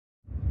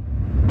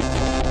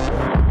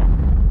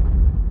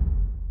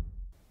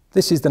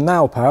This is the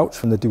nail pouch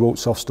from the DeWalt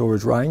soft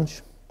storage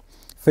range.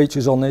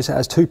 Features on this, it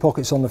has 2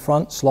 pockets on the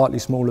front, slightly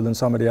smaller than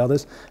some of the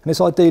others, and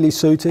it's ideally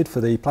suited for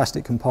the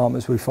plastic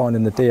compartments we find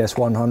in the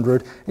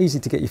DS100. Easy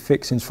to get your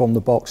fixings from the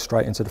box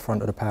straight into the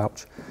front of the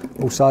pouch.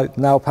 Also,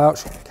 nail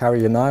pouch,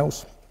 carry your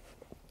nails.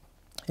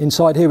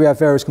 Inside here we have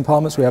various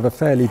compartments. We have a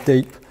fairly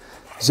deep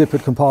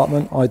zippered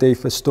compartment, ideal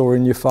for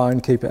storing your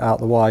phone, keep it out of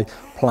the way,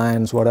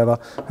 plans, whatever.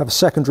 We have a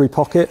secondary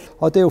pocket,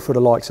 ideal for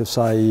the likes of,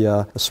 say,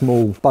 a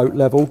small boat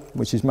level,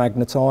 which is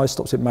magnetised,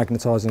 stops it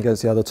magnetising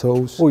against the other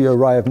tools. All your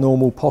array of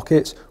normal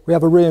pockets. We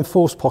have a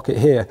reinforced pocket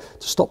here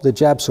to stop the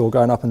jab saw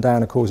going up and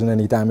down and causing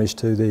any damage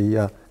to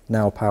the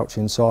nail pouch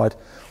inside.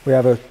 We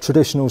have a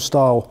traditional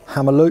style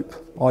hammer loop,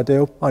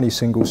 ideal, only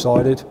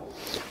single-sided.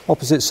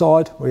 Opposite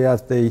side, we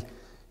have the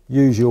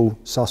usual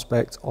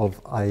suspect of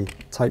a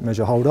tape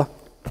measure holder.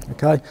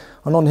 Okay,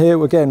 and on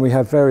here again we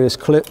have various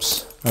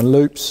clips and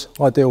loops,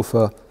 ideal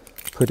for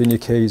putting your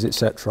keys,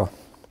 etc.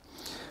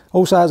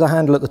 Also has a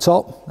handle at the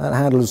top. That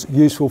handle is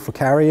useful for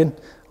carrying,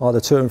 either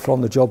to and from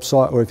the job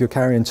site, or if you're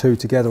carrying 2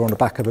 together on the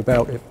back of a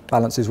belt, it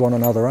balances one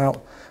another out.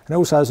 And it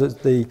also has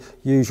the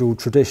usual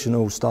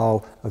traditional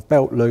style of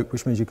belt loop,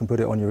 which means you can put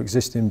it on your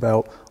existing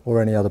belt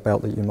or any other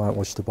belt that you might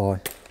wish to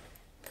buy.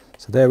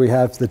 So there we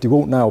have the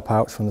DeWalt nail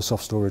pouch from the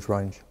soft storage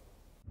range.